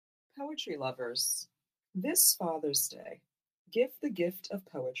Poetry lovers, this Father's Day, give the gift of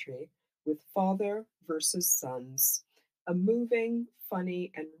poetry with Father versus Sons, a moving,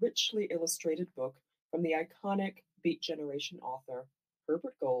 funny, and richly illustrated book from the iconic Beat Generation author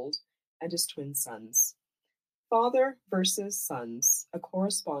Herbert Gold and his twin sons. Father versus Sons, a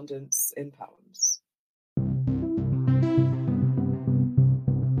correspondence in poems.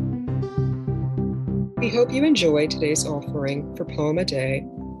 We hope you enjoy today's offering for Poem a Day,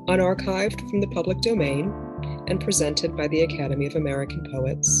 unarchived from the public domain and presented by the Academy of American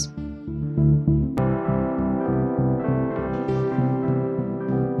Poets.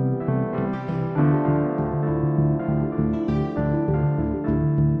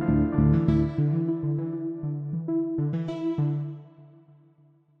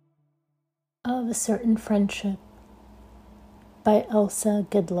 Of a Certain Friendship by Elsa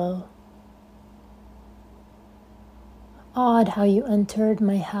Gidlow. Odd how you entered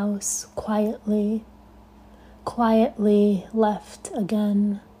my house quietly left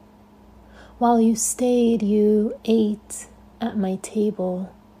again. While you stayed, you ate at my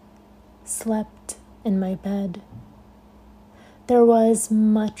table, slept in my bed. There was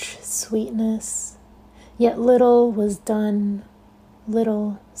much sweetness, yet little was done,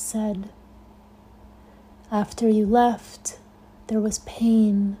 little said. After you left, there was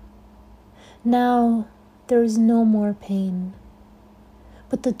pain. Now there is no more pain.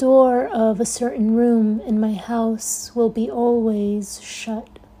 But the door of a certain room in my house will be always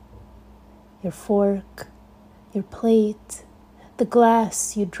shut. Your fork, your plate, the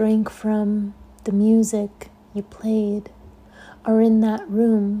glass you drank from, the music you played, are in that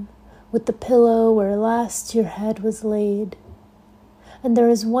room with the pillow where last your head was laid. And there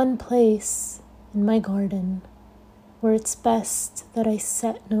is one place in my garden where it's best that I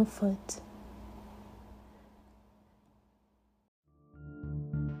set no foot.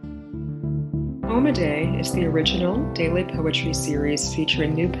 Poem a Day is the original daily poetry series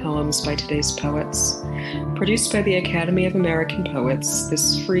featuring new poems by today's poets. Produced by the Academy of American Poets,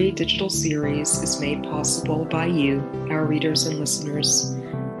 this free digital series is made possible by you, our readers and listeners.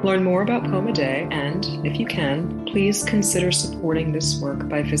 Learn more about Poem a Day and, if you can, please consider supporting this work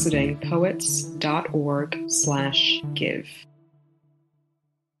by visiting poets.org/give.